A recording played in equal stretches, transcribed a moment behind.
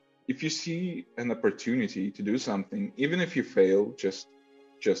if you see an opportunity to do something, even if you fail, just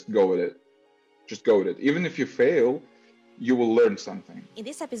go with it. Just go with it. Even if you fail, you will learn something. In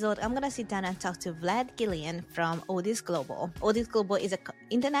this episode, I'm going to sit down and talk to Guillén from Odys Global. Odys Global is an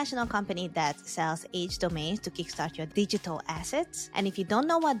international company that sells age domains to kickstart your digital assets. And if you don't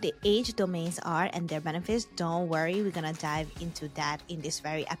know what the age domains are and their benefits, don't worry. We're going to dive into that in this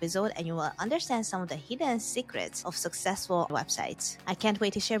very episode, and you will understand some of the hidden secrets of successful websites. I can't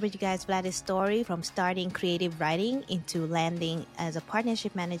wait to share with you guys Vlad's story from starting creative writing into landing as a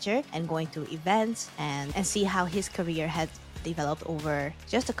partnership manager and going to events and see how his career has developed over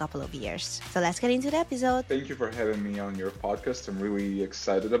just a couple of years. So let's get into the episode. Thank you for having me on your podcast. I'm really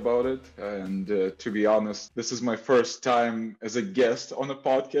excited about it. And to be honest, this is my first time as a guest on a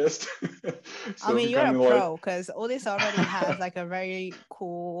podcast. So you're a pro because Odys already has like a very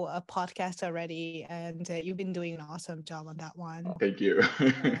cool podcast already. And you've been doing an awesome job on that one. Thank you.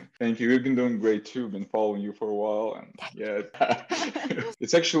 Thank you. We've been doing great too. Been following you for a while. And yeah,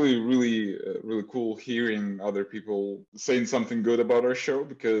 it's actually really cool hearing other people saying something good about our show,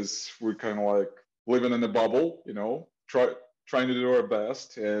 because we're kind of like living in a bubble, trying to do our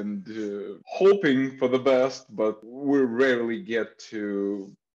best and hoping for the best, but we rarely get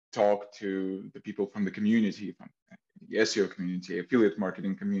to talk to the people from the community, from the SEO community, affiliate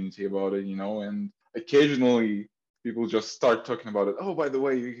marketing community about it, and occasionally people just start talking about it. Oh, by the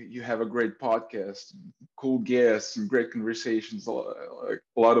way, you have a great podcast, cool guests, and great conversations, like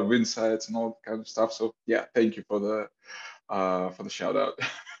a lot of insights and all that kind of stuff. So yeah, thank you for the shout out.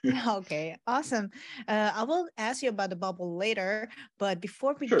 Okay, awesome. I will ask you about the bubble later, but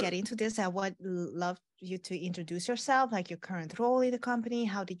before we get into this, I would love you to introduce yourself, like your current role in the company.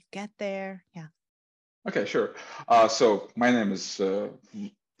 How did you get there? Yeah. Okay, sure. So my name is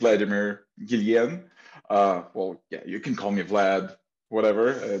Vladimir Guillén. Well, yeah, you can call me Vlad, whatever.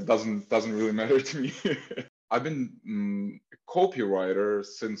 It doesn't really matter to me. I've been a copywriter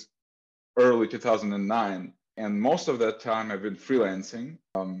since early 2009. And most of that time I've been freelancing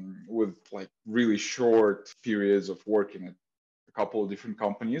with like really short periods of working at a couple of different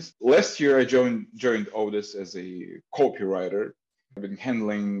companies. Last year I joined Odys as a copywriter. I've been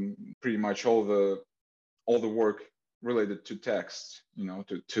handling pretty much all the work related to text,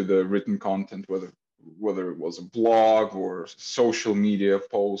 to the written content, whether it was a blog or social media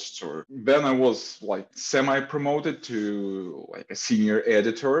posts. Or then I was like semi-promoted to like a senior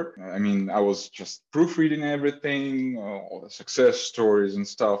editor. I mean, I was just proofreading everything, all the success stories and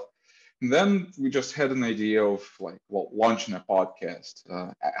stuff. And then we just had an idea of like, well, launching a podcast.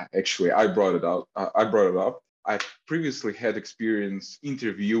 Actually, I brought it up. I previously had experience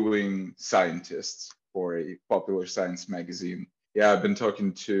interviewing scientists for a popular science magazine. Yeah, I've been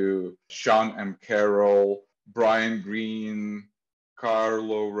talking to Sean M. Carroll, Brian Greene,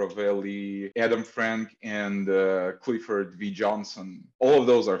 Carlo Rovelli, Adam Frank, and Clifford V. Johnson. All of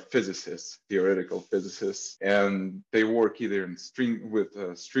those are physicists, theoretical physicists, and they work either in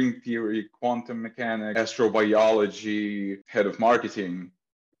string theory, quantum mechanics, astrobiology, head of marketing.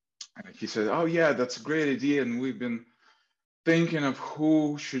 And he said, "Oh yeah, that's a great idea, and we've been thinking of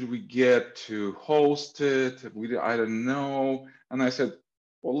who should we get to host it. I don't know." And I said,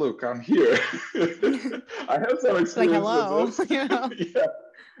 "Well, look, I'm here. I have some experience like, hello. with this." Yeah.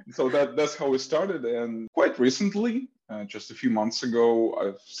 So that's how we started. And quite recently, just a few months ago,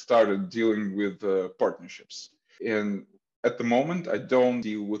 I've started dealing with partnerships. And at the moment, I don't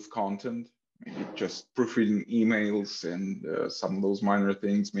deal with content, maybe just proofreading emails and some of those minor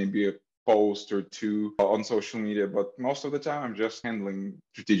things, maybe a post or two on social media, but most of the time I'm just handling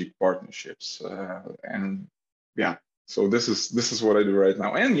strategic partnerships. And yeah, so this is what I do right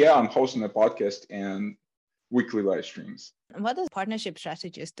now. And yeah, I'm hosting a podcast and weekly live streams. What does partnership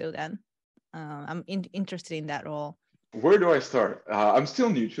strategist do then? I'm interested in that role. Where do I start? I'm still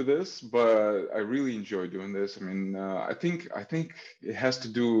new to this, but I really enjoy doing this. I mean, I think it has to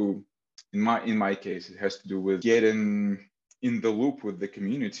do, in my case, it has to do with getting in the loop with the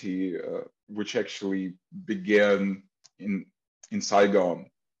community, which actually began in Saigon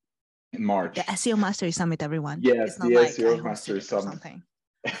in March. The SEO Mastery Summit, everyone. Yes, it's not the like SEO Mastery Summit.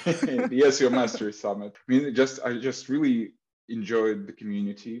 The SEO Mastery Summit. I mean, I just really enjoyed the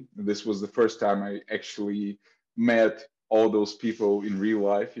community. This was the first time I actually met all those people in real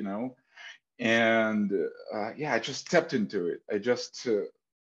life, and yeah, I just stepped into it. I just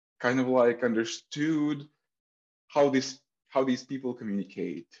kind of like understood how these people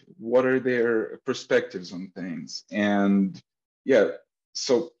communicate, what are their perspectives on things. And yeah,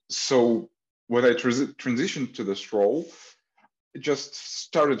 so when I transitioned to this role, it just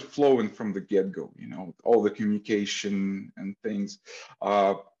started flowing from the get-go, all the communication and things.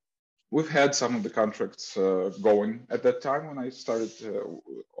 we've had some of the contracts going at that time when I started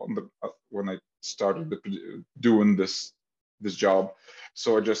when I started doing this job.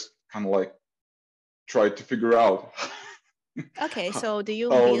 So I just kind of like tried to figure out Okay, so do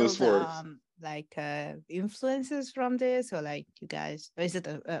you how this build works. like influences from this, or like you guys, or is it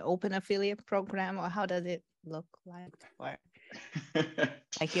an open affiliate program, or how does it look like? Or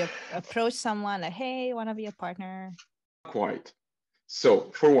like you approach someone like, hey, want to be a partner? Quite.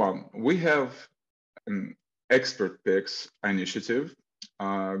 So for one, we have an expert picks initiative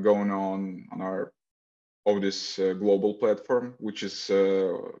going on our Odys global platform, which is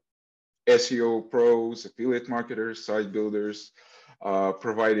SEO pros, affiliate marketers, site builders,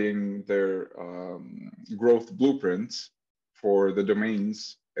 providing their growth blueprints for the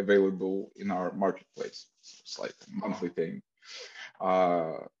domains available in our marketplace. So it's like a monthly thing.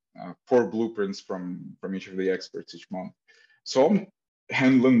 4 blueprints from each of the experts each month. So I'm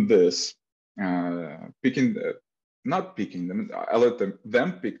handling this, picking not picking them. I let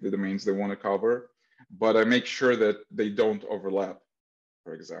them pick the domains they want to cover, but I make sure that they don't overlap,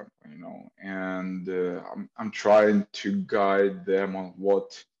 for example, and I'm trying to guide them on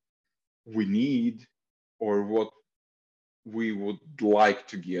what we need or what we would like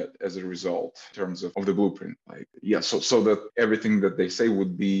to get as a result in terms of the blueprint. Like, yeah, so that everything that they say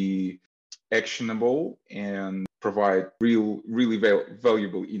would be actionable and provide really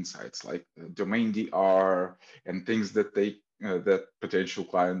valuable insights like domain DR and things that that potential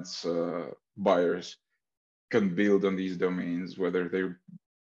clients buyers can build on these domains, whether they're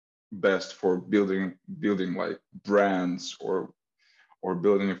best for building like brands or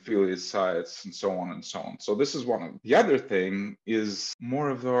building affiliate sites and so on and so on. So this is one of the other thing is more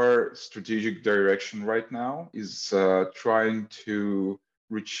of our strategic direction right now is trying to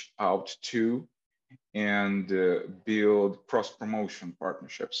reach out to and build cross promotion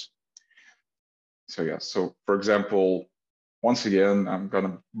partnerships. So yeah, so for example, once again,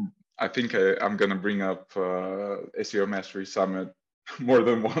 I think I'm gonna bring up SEO Mastery Summit more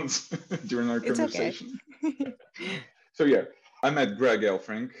than once during our It's okay. conversation. So yeah, I met Greg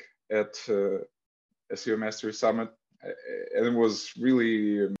Elfrink at SEO Mastery Summit, and it was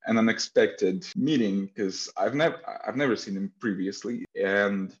really an unexpected meeting because I've never seen him previously,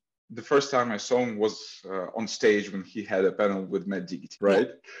 and the first time I saw him was on stage when he had a panel with Matt Diggity, right?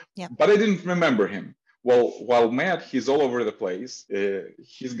 Yeah. But I didn't remember him. Well, while Matt, he's all over the place.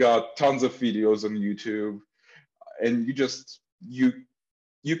 He's got tons of videos on YouTube, and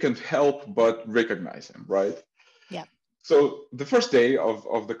you can't help but recognize him, right? Yeah. So the first day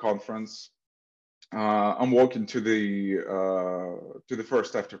of the conference, I'm walking to the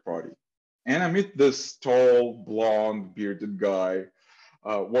first after party, and I meet this tall, blonde, bearded guy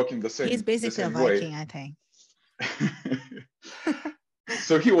walking the He's basically a same way. Viking, I think.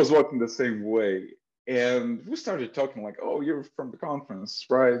 So he was walking the same way, and we started talking like, "Oh, you're from the conference,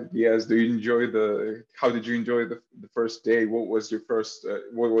 right? Yes. How did you enjoy the first day? What was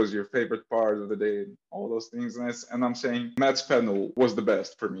what was your favorite part of the day? All those things." And I'm saying Matt's panel was the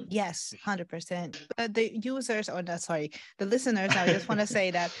best for me. Yes, 100%. The users, or not, sorry, the listeners, I just want to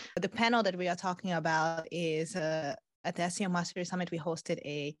say that the panel that we are talking about is at the SEO Mastery Summit, we hosted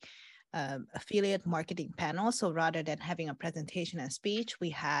a affiliate marketing panel. So rather than having a presentation and speech,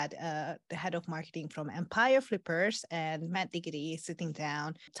 we had the head of marketing from Empire Flippers and Matt Diggity sitting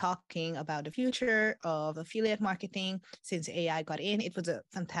down talking about the future of affiliate marketing since AI got in. It was a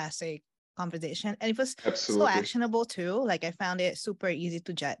fantastic conversation, and it was so Absolutely. actionable too. Like I found it super easy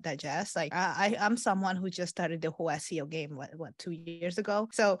to digest. Like I'm someone who just started the whole SEO game what 2 years ago,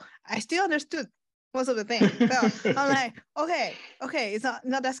 so I still understood most of the things. So I'm like, okay, it's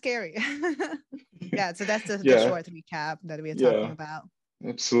not that scary. Yeah, so that's the Yeah, short recap that we're talking yeah, about.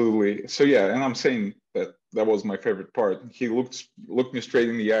 absolutely. So yeah, and I'm saying that was my favorite part. He looked me straight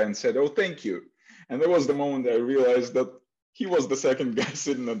in the eye and said, "Oh, thank you." And that was the moment I realized that he was the second guy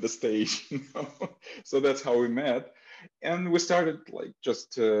sitting at the stage. So that's how we met, and we started like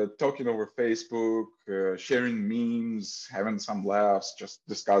just talking over Facebook, sharing memes, having some laughs, just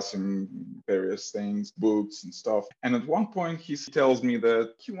discussing various things, books and stuff. And at one point, he tells me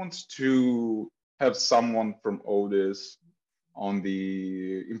that he wants to have someone from Odys on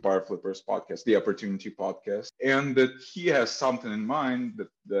the Empire Flippers podcast, the Opportunity podcast, and that he has something in mind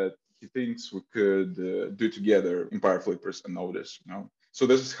that he thinks we could do together, Empire Flippers and Odys. So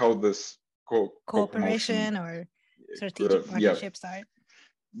this is how this co-promotion, Cooperation or strategic yeah, partnership start.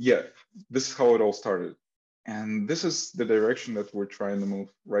 yeah, this is how it all started. And this is the direction that we're trying to move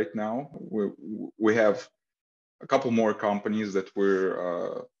right now. We have a couple more companies that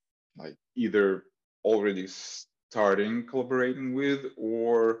we're like either already starting collaborating with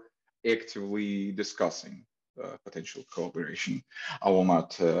or actively discussing potential collaboration. I will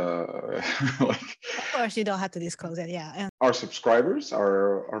not like Of course, you don't have to disclose it. Yeah. our subscribers,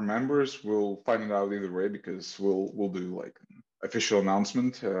 our members will find it out either way because we'll do like an official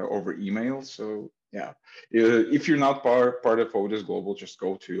announcement over email. So yeah, if you're not part of Odys Global, just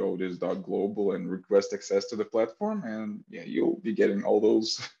go to odys.global and request access to the platform, and yeah, you'll be getting all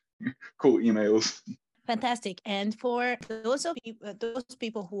those cool emails. Fantastic. And for those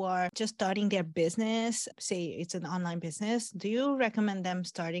people who are just starting their business, say it's an online business, do you recommend them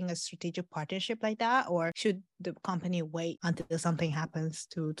starting a strategic partnership like that, or should the company wait until something happens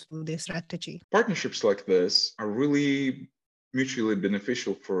to do this strategy? Partnerships like this are really mutually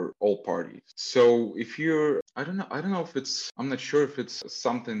beneficial for all parties. So if you're, I don't know if I'm not sure if it's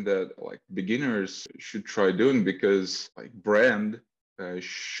something that like beginners should try doing because like brand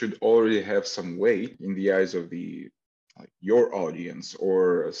should already have some weight in the eyes of the like your audience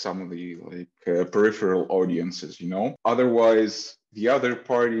or some of the like peripheral audiences, you know. Otherwise, the other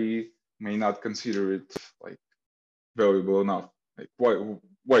party may not consider it like valuable enough. Like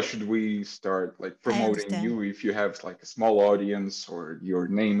why should we start like I promoting understand. you if you have like a small audience or your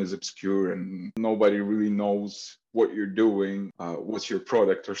name is obscure and nobody really knows what you're doing, what's your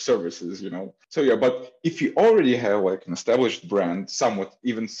product or services, you know? So yeah, but if you already have like an established brand, somewhat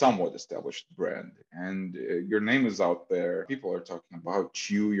established brand, and your name is out there, people are talking about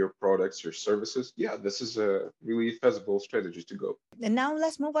you, your products, your services. Yeah, this is a really feasible strategy to go. And now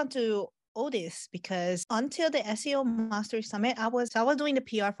let's move on to Odys, because until the SEO Mastery Summit, I was doing the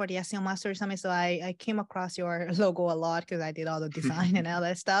PR for the SEO Mastery Summit. So I came across your logo a lot because I did all the design and all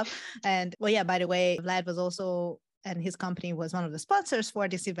that stuff. And well, yeah, by the way, Vlad was also, and his company was one of the sponsors for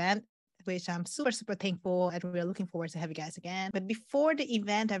this event, which I'm super, super thankful. And we're looking forward to have you guys again. But before the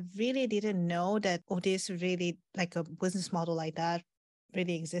event, I really didn't know that Odys really like a business model like that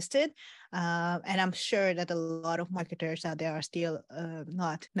really existed. And I'm sure that a lot of marketers out there are still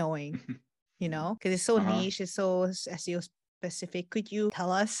not knowing, you know, because it's so Uh-huh. niche, it's so SEO specific. Could you tell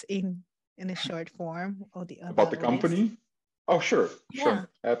us in a short form About about the Odys? company? Oh, sure, Yeah. sure,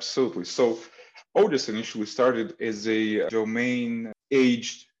 absolutely. So Odys initially started as a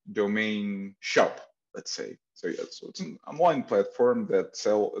aged domain shop, let's say. So yeah, so it's an online platform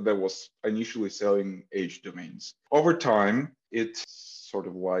that was initially selling aged domains. Over time, it sort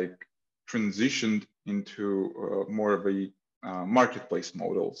of like transitioned into more of a marketplace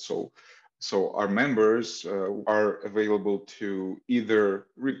model. So our members are available to either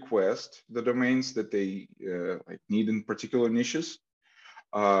request the domains that they like need in particular niches,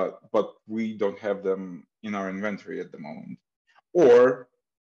 but we don't have them in our inventory at the moment, or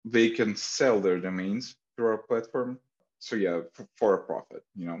they can sell their domains through our platform. So yeah, for a profit,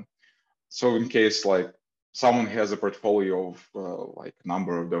 you know. So in case like someone has a portfolio of like a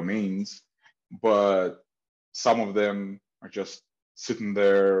number of domains, but some of them are just sitting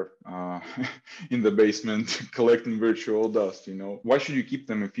there in the basement collecting virtual dust, you know. Why should you keep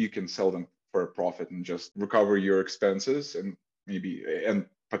them if you can sell them for a profit and just recover your expenses and maybe and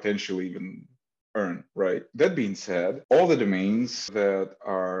potentially even earn, right? That being said, all the domains that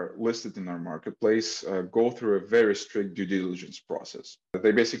are listed in our marketplace go through a very strict due diligence process.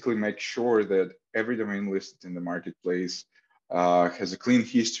 They basically make sure that every domain listed in the marketplace has a clean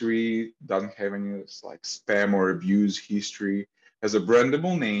history, doesn't have any like spam or abuse history, has a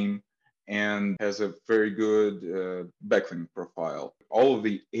brandable name, and has a very good backlink profile. All of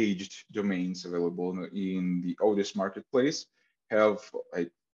the aged domains available in the Odys marketplace have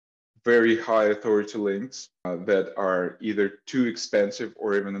like very high authority links that are either too expensive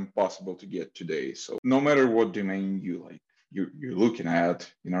or even impossible to get today. So no matter what domain you're looking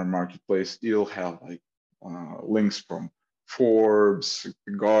at in our marketplace, you'll have like links from Forbes,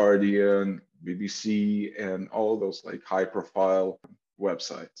 Guardian, BBC, and all those like high profile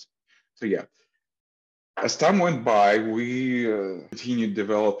websites. So yeah, as time went by, we continued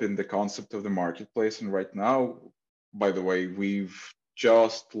developing the concept of the marketplace, and right now, by the way, we've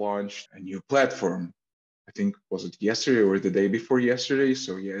just launched a new platform. I think was it yesterday or the day before yesterday.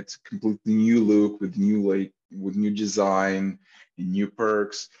 So yeah, it's a completely new look with new design and new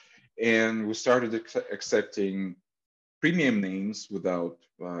perks, and we started accepting premium names without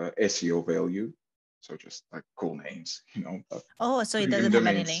SEO value. So just like cool names, you know, Oh, so it premium doesn't have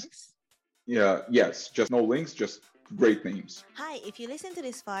any domains. links? Yeah, yes, just no links, just great names. Hi, if you listen to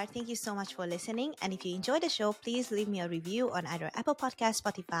this far, thank you so much for listening. And if you enjoyed the show, please leave me a review on either Apple Podcast,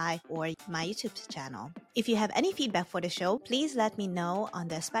 Spotify, or my YouTube channel. If you have any feedback for the show, please let me know on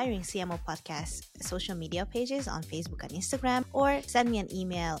the Aspiring CMO Podcast social media pages on Facebook and Instagram, or send me an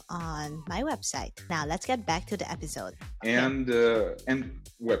email on my website. Now, let's get back to the episode. And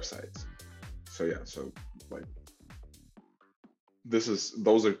websites. So yeah, so like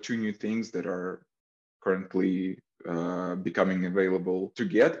those are two new things that are currently becoming available to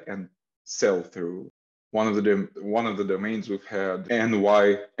get and sell through. One of the domains we've had,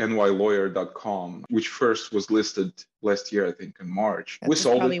 nylawyer.com, which first was listed last year, I think in March. We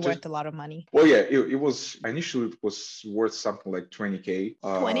sold probably it worth a lot of money. Well, yeah, it was initially it was worth something like $20,000.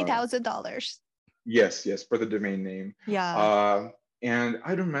 $20,000. Yes, for the domain name. Yeah. And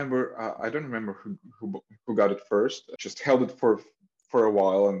I don't remember who got it first. Just held it for a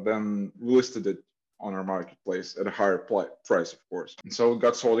while and then listed it on our marketplace at a higher price, of course. And so it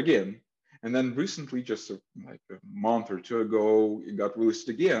got sold again. And then recently, just like a month or two ago, it got released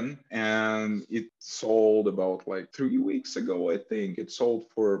again, and it sold about like 3 weeks ago, I think. It sold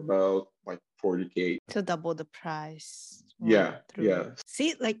for about like $40,000. To double the price. Yeah.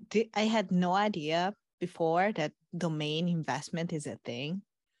 See, like I had no idea before that domain investment is a thing.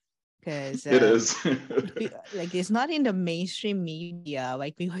 Because it is. like it's not in the mainstream media.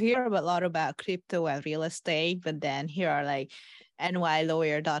 Like we hear a lot about crypto and real estate, but then here are like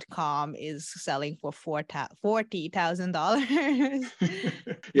nylawyer.com is selling for $40,000.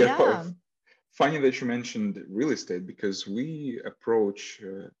 Yeah. Funny that you mentioned real estate, because we approach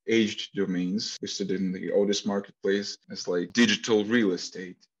aged domains listed in the Odys marketplace as like digital real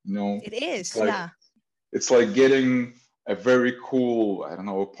estate. It is, It's like getting a very cool, I don't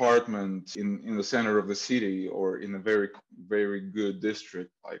know, apartment in the center of the city or in a very, very good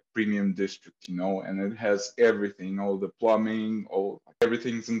district, like premium district, and it has everything, all the plumbing,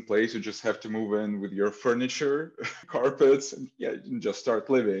 everything's in place. You just have to move in with your furniture, carpets, and yeah, you can just start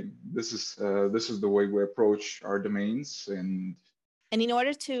living. This is the way we approach our domains. And in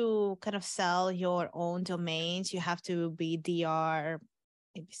order to kind of sell your own domains, you have to be DR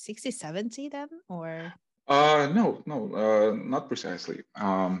maybe 60, 70 then, or? No, not precisely.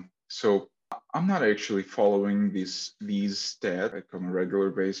 So I'm not actually following these stats like on a regular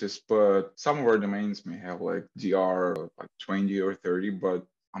basis, but some of our domains may have like DR like 20 or 30, but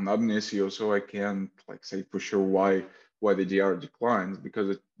I'm not an SEO, so I can't like say for sure why the DR declines,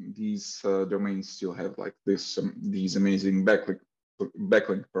 because these domains still have like these amazing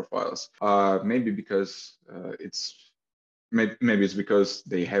backlink profiles. Maybe because Maybe it's because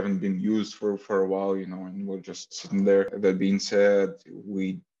they haven't been used for a while, and we're just sitting there. That being said,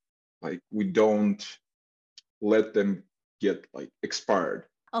 we don't let them get like expired.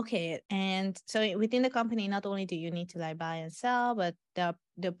 Okay, and so within the company, not only do you need to like buy and sell, but there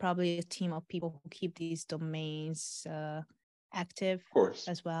are probably a team of people who keep these domains active, of course,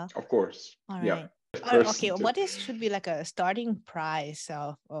 as well. Of course, all right. Yeah. Okay, what should be like a starting price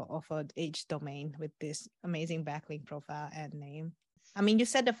of an age domain with this amazing backlink profile and name? I mean, you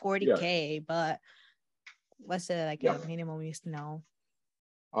said the $40,000, but what's a minimum you used to know?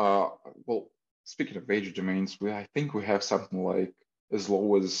 Well, speaking of age domains, I think we have something like as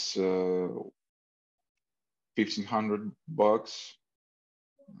low as $1,500.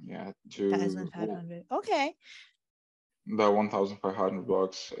 Yeah, to 1,500. Okay. The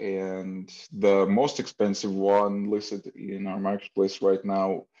 $1,500, and the most expensive one listed in our marketplace right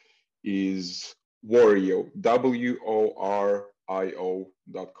now is Wario, WORIO.com.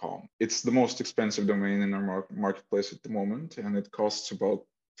 It's the most expensive domain in our marketplace at the moment, and it costs about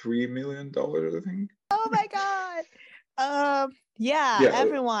 $3 million, I think. Oh my God. Yeah,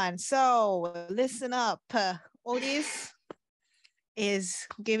 everyone. So listen up. Odys is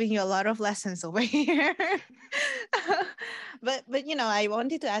giving you a lot of lessons over here. but I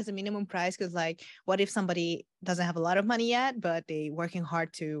wanted to ask the minimum price, because like, what if somebody doesn't have a lot of money yet, but they working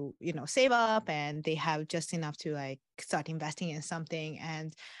hard to save up, and they have just enough to like start investing in something,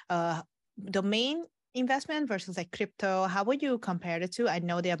 and domain investment versus like crypto, how would you compare the two? I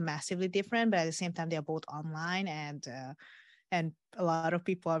know they are massively different, but at the same time they are both online, and a lot of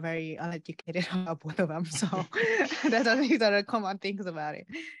people are very uneducated about both of them. So that's one of the common things about it.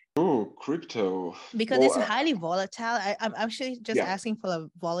 Oh, crypto. Because it's highly volatile. I'm actually just asking for the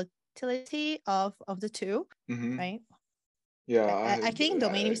volatility of the two, right? Yeah. I think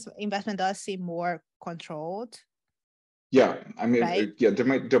domain investment does seem more controlled. Yeah, I mean,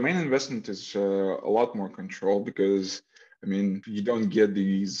 domain investment is a lot more controlled, because I mean, you don't get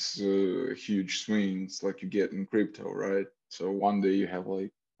these huge swings like you get in crypto, right? So one day you have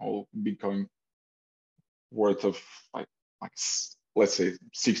like all Bitcoin worth of let's say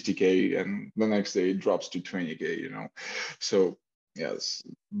 60K, and the next day it drops to 20K, So yes,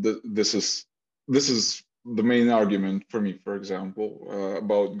 this is the main argument for me, for example,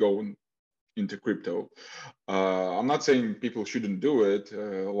 about going into crypto. I'm not saying people shouldn't do it.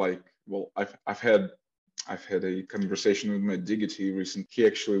 I've had a conversation with my diggity recently. He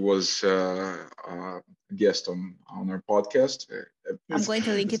actually was a guest on our podcast. I'm going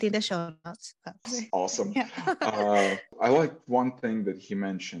to link it in the show notes. Awesome. Yeah. I like one thing that he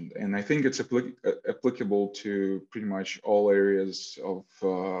mentioned, and I think it's applicable to pretty much all areas of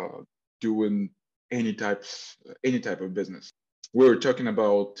doing any type of business. We're talking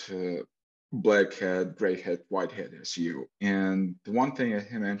about black hat, gray hat, white hat SEO, and the one thing that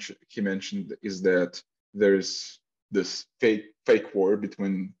he mentioned is that there's this fake war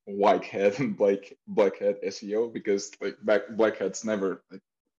between white hat and black hat SEO, because like black hats never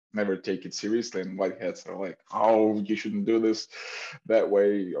take it seriously, and white hats are like, oh, you shouldn't do this that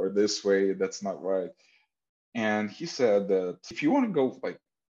way or this way, that's not right. And he said that if you want to go like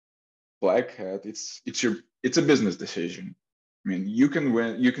black hat, it's a business decision. I mean, you can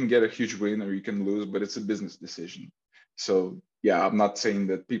win, you can get a huge win, or you can lose, but it's a business decision. So yeah, I'm not saying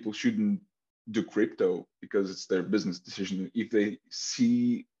that people shouldn't do crypto because it's their business decision. If they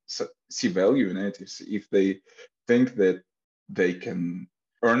see value in it, if they think that they can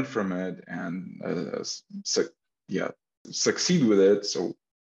earn from it and succeed with it, so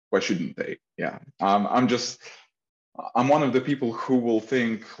why shouldn't they? Yeah, I'm one of the people who will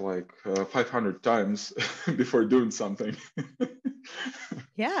think like 500 times before doing something.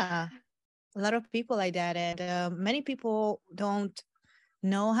 Yeah, a lot of people like that, and many people don't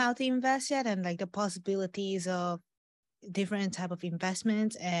know how to invest yet, and like the possibilities of different type of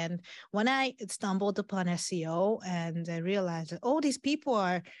investments. And when I stumbled upon SEO, and I realized that, oh, these people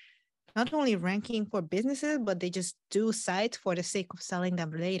are not only ranking for businesses, but they just do sites for the sake of selling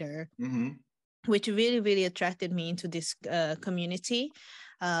them later. Mm-hmm. Which really, really attracted me into this community,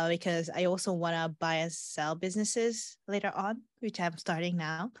 because I also want to buy and sell businesses later on, which I'm starting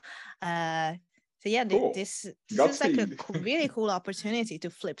now. So yeah, Cool. this is like a Godspeed. really cool opportunity to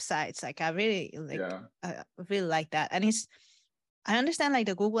flip sites. Like I really I really like that, and I understand like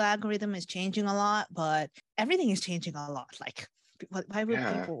the Google algorithm is changing a lot, but everything is changing a lot. Like why would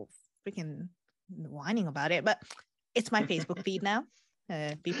people freaking whining about it? But it's my Facebook feed now.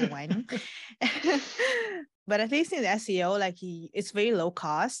 People whining. But at least in SEO, like it's very low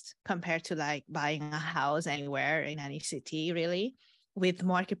cost compared to like buying a house anywhere in any city, really. With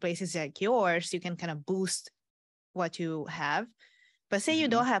marketplaces like yours, you can kind of boost what you have. But say you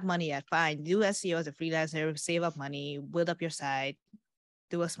don't have money yet, fine. Do SEO as a freelancer, save up money, build up your site,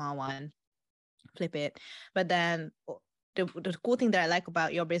 do a small one, flip it. But then the cool thing that I like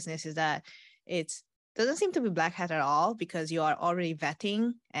about your business is that it's doesn't seem to be black hat at all, because you are already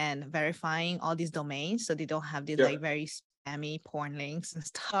vetting and verifying all these domains, so they don't have these like very spammy porn links and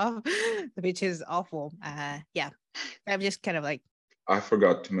stuff, which is awful. Yeah, I'm just kind of like, I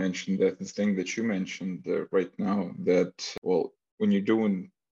forgot to mention that the thing that you mentioned right now, that when you're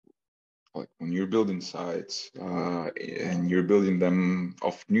doing when you're building sites and you're building them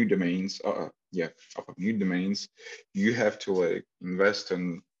off new domains, you have to like invest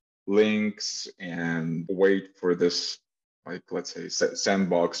in links and wait for this, like, let's say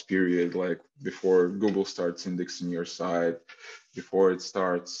sandbox period, like before Google starts indexing your site, before it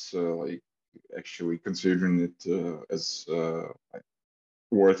starts like actually considering it as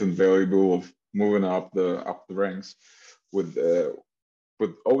worth and valuable of moving up the ranks. With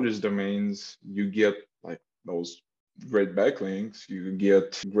Odys domains, you get like those great backlinks, you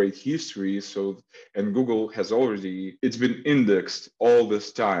get great history. So, and Google has already, it's been indexed all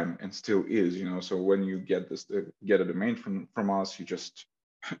this time and still is, So when you get a domain from us, you just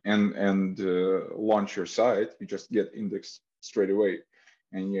and launch your site, you just get indexed straight away.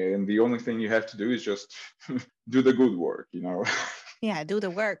 And the only thing you have to do is just do the good work, Yeah, do the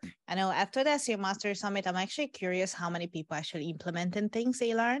work. I know after the SEO Mastery Summit, I'm actually curious how many people actually implemented things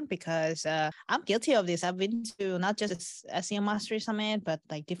they learned, because I'm guilty of this. I've been to not just this SEO Mastery Summit, but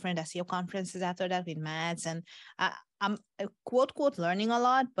like different SEO conferences after that with Mads. And I'm quote, learning a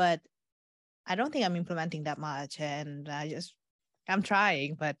lot, but I don't think I'm implementing that much. And I'm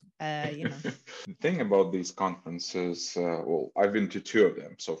trying, but The thing about these conferences, I've been to two of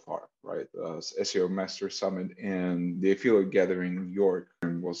them so far, right? SEO Master Summit and the Affiliate Gathering in New York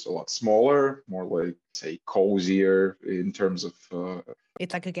was a lot smaller, more like, say, cozier in terms of.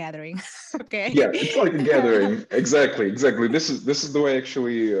 It's like a gathering. Okay. Yeah, it's like a gathering. Exactly. This is the way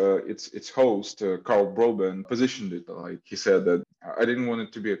actually its host Carl Broben positioned it. Like he said that I didn't want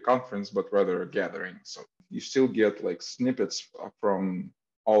it to be a conference, but rather a gathering. So you still get like snippets from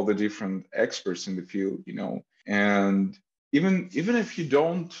all the different experts in the field, and even if you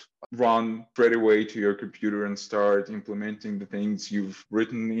don't run straight away to your computer and start implementing the things you've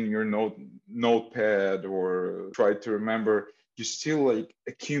written in your notepad or try to remember, you still like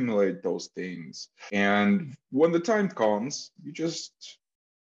accumulate those things. And when the time comes, it just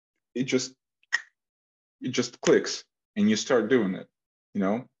it just clicks and you start doing it, you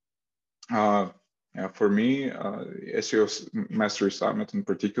know. Yeah, for me, SEO Mastery Summit in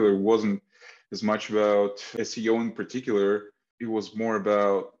particular wasn't as much about SEO in particular. It was more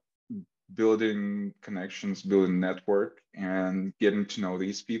about building connections, building network, and getting to know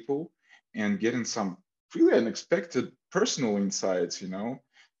these people and getting some really unexpected personal insights.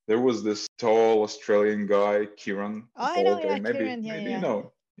 There was this tall Australian guy, Kieran, Oh, a I know, tall guy. yeah, Maybe Kieran, yeah, maybe yeah.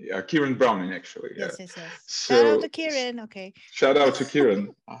 yeah, Kieran Browning actually. Yeah. Yes, yes, yes. Shout out to So Kieran. Okay. shout out to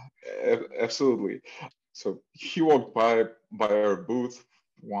Kieran. Absolutely. So he walked by our booth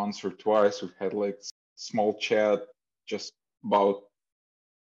once or twice. We've had like small chat just about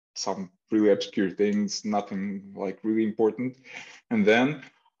some really obscure things, nothing like really important. And then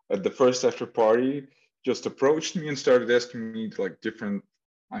at the first after party, just approached me and started asking me like different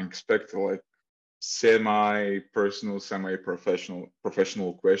unexpected, like semi-personal,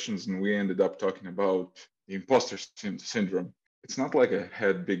 semi-professional questions, and we ended up talking about the imposter syndrome. It's not like I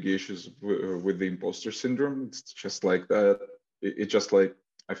had big issues with the imposter syndrome. It's just like that. It's just like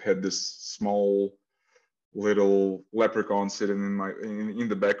I've had this small little leprechaun sitting in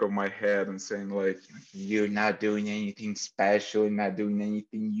the back of my head and saying like, you're not doing anything special, you're not doing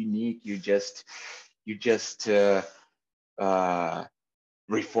anything unique, you just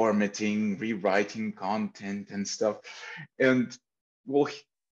reformatting, rewriting content and stuff. And well,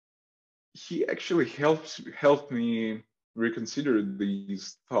 he actually helped me reconsider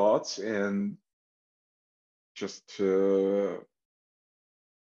these thoughts and just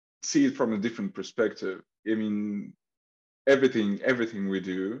see it from a different perspective. I mean, everything we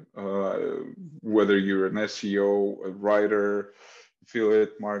do, whether you're an SEO, a writer,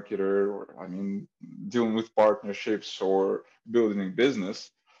 affiliate marketer, or I mean, dealing with partnerships or building a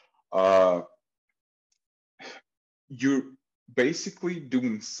business, uh, you're basically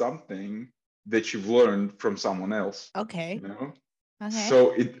doing something that you've learned from someone else. Okay. Okay.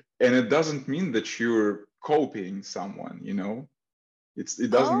 So it doesn't mean that you're copying someone. It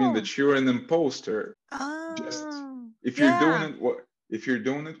doesn't mean Oh. that you're an imposter. Just Oh. if you're doing Yeah. it if you're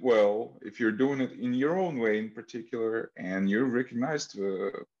doing it well, if you're doing it in your own way in particular, and you're recognized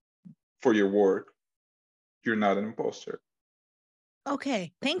for your work, you're not an imposter.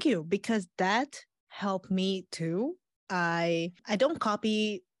 Okay. Thank you, because that helped me too. I don't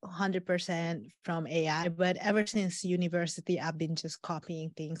copy 100% from AI, but ever since university, I've been just copying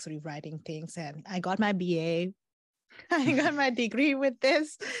things, rewriting things, and I got my BA. I got my degree with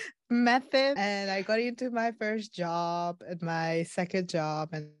this method, and I got into my first job and my second job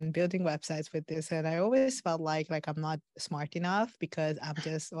and building websites with this. And I always felt like I'm not smart enough because I'm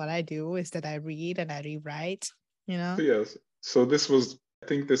just, what I do is that I read and I rewrite. Yes. So I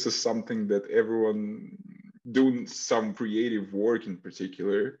think this is something that everyone doing some creative work in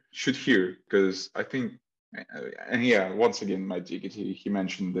particular should hear, because I think, and yeah, once again, my GKT, he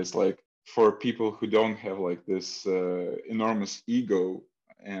mentioned this, like for people who don't have like this enormous ego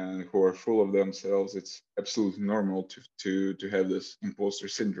and who are full of themselves, it's absolutely normal to have this imposter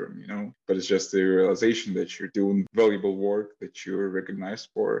syndrome. But it's just the realization that you're doing valuable work that you're recognized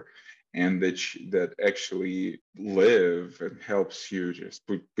for, and that actually live and helps you just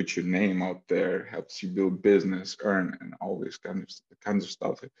put your name out there, helps you build business, earn, and all this kinds of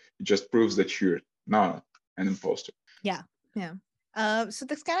stuff. It just proves that you're not an imposter. Yeah. Yeah. So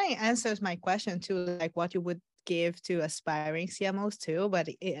this kind of answers my question too, like what you would give to aspiring CMOs too, but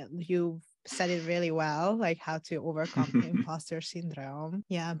you said it really well, like how to overcome imposter syndrome.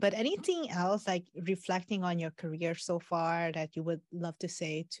 Yeah. But anything else, like reflecting on your career so far, that you would love to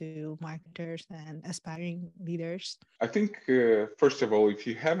say to marketers and aspiring leaders? I think first of all, if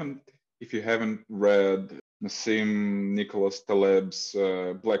you haven't read Nassim Nicholas Taleb's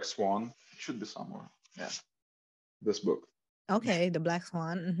Black Swan, it should be somewhere. Yeah, this book. Okay, the Black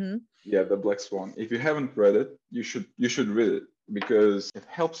Swan. Mm-hmm. Yeah, the Black Swan. If you haven't read it, you should read it, because it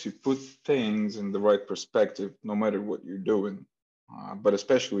helps you put things in the right perspective, no matter what you're doing. But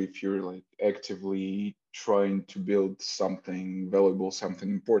especially if you're like actively trying to build something valuable, something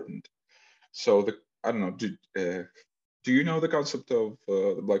important. So I don't know. Do you know the concept of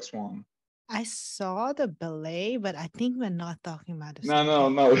the Black Swan? I saw the ballet, but I think we're not talking about the No, same no,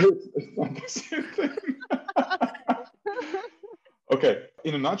 thing. no. It's not the same thing. Okay.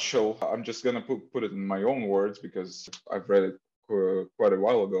 In a nutshell, I'm just gonna put it in my own words because I've read it quite a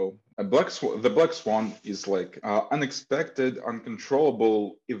while ago. The Black Swan is like unexpected,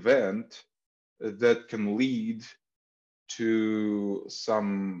 uncontrollable event that can lead to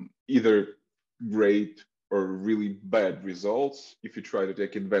some either great or really bad results if you try to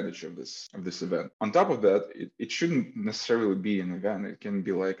take advantage of this event. On top of that, it shouldn't necessarily be an event. It can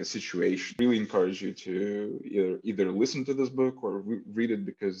be like a situation. Really encourage you to either listen to this book or read it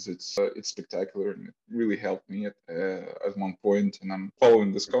because it's spectacular and it really helped me at one point, and I'm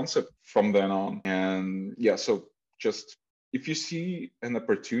following this concept from then on. And yeah, so just if you see an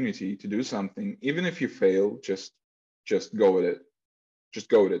opportunity to do something, even if you fail, just go with it. Just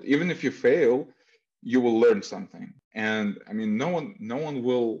go with it. Even if you fail, you will learn something. And I mean, no one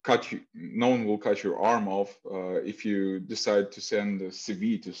will cut your arm off if you decide to send a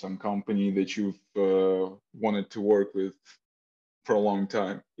CV to some company that you've wanted to work with for a long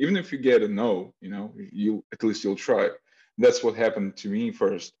time. Even if you get a no, you at least you'll try. That's what happened to me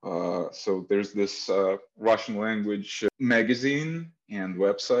first. So there's this Russian language magazine and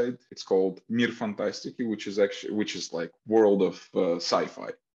website. It's called Mir Fantastiki, which is like world of sci-fi.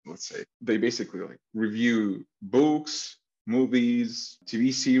 Let's say they basically like review books, movies,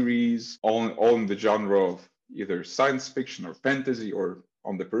 TV series, all in the genre of either science fiction or fantasy or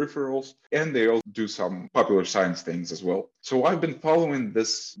on the peripherals, and they also do some popular science things as well. So I've been following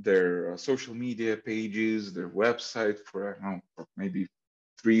their social media pages, their website for, I don't know, for maybe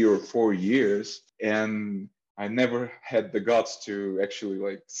 3 or 4 years, and I never had the guts to actually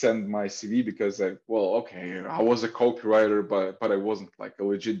like send my CV because I was a copywriter, but I wasn't like a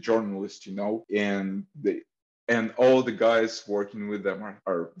legit journalist, and all the guys working with them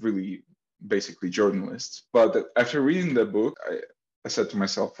are really basically journalists. But after reading the book, I said to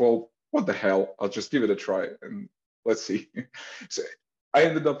myself, well, what the hell? I'll just give it a try and let's see. So I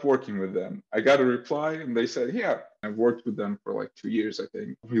ended up working with them. I got a reply and they said, yeah, I worked with them for like 2 years, I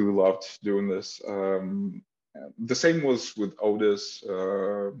think. Really loved doing this. The same was with Odys.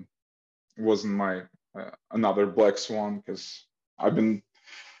 Wasn't my another black swan because I've been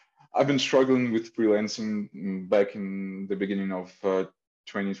struggling with freelancing back in the beginning of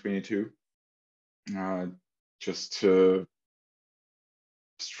 2022. Just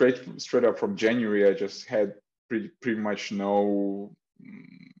straight up from January, I just had pretty much no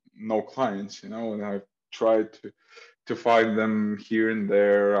clients, and I tried to find them here and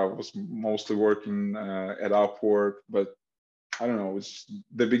there. I was mostly working at Upwork, but I don't know. It's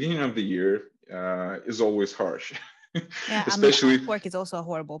the beginning of the year is always harsh. Yeah, Especially Upwork is also a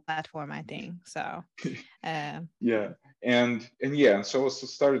horrible platform, I think. So yeah, and yeah, so I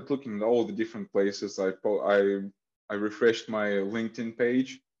started looking at all the different places. I refreshed my LinkedIn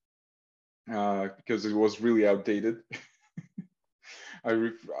page because it was really outdated.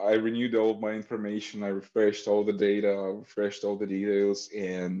 I renewed all my information. I refreshed all the data. I refreshed all the details,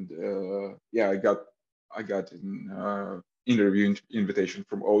 and yeah, I got an interview invitation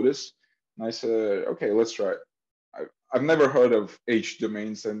from Odys, and I said, okay, let's try it. I've never heard of H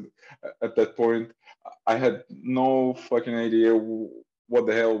domains, and at that point, I had no fucking idea what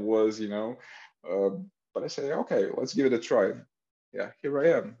the hell was. But I said, okay, let's give it a try. Yeah, here I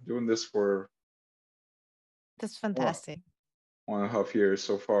am doing this for that's fantastic. 1.5 years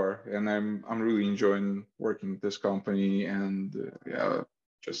so far, and I'm really enjoying working with this company. And yeah,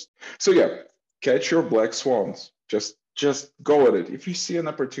 catch your black swans. Just go at it. If you see an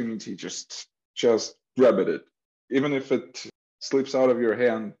opportunity, just grab at it. Even if it slips out of your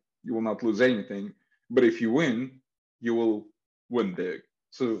hand, you will not lose anything. But if you win, you will win big.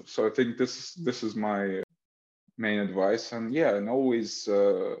 So I think this is my main advice. And yeah, and always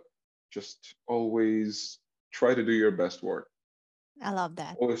always try to do your best work. I love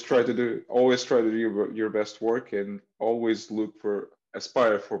that. Always try to do your best work, and always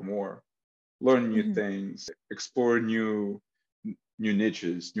aspire for more. Learn new things, explore new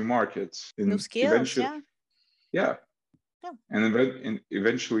niches, new markets, New and skills, yeah, yeah. and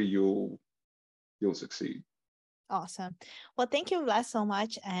eventually you'll succeed. Awesome. Well, thank you, Vlad, so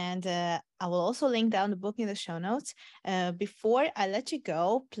much. And I will also link down the book in the show notes. Before I let you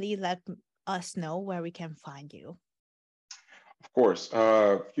go, please let us know where we can find you. Of course,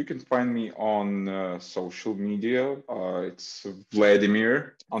 you can find me on social media. It's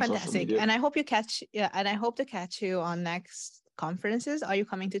Vladimir on social Fantastic. media. And I hope to catch you on next conferences. Are you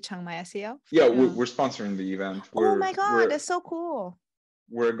coming to Chiang Mai SEO? Yeah, we're sponsoring the event. Oh my God, that's so cool.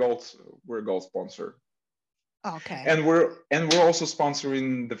 We're a gold sponsor. Okay. And we're also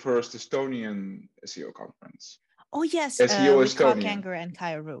sponsoring the first Estonian SEO conference. Oh yes, SEO with Carl Estonia. Kanger and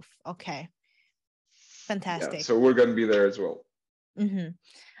Kaya Roof. Okay. Fantastic. Yeah, so we're gonna be there as well. Mm-hmm.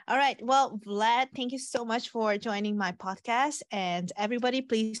 All right. Well, Vlad, thank you so much for joining my podcast. And everybody,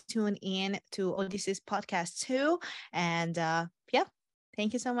 please tune in to Odysseus podcast too. And yeah,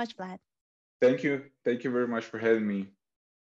 thank you so much, Vlad. Thank you very much for having me.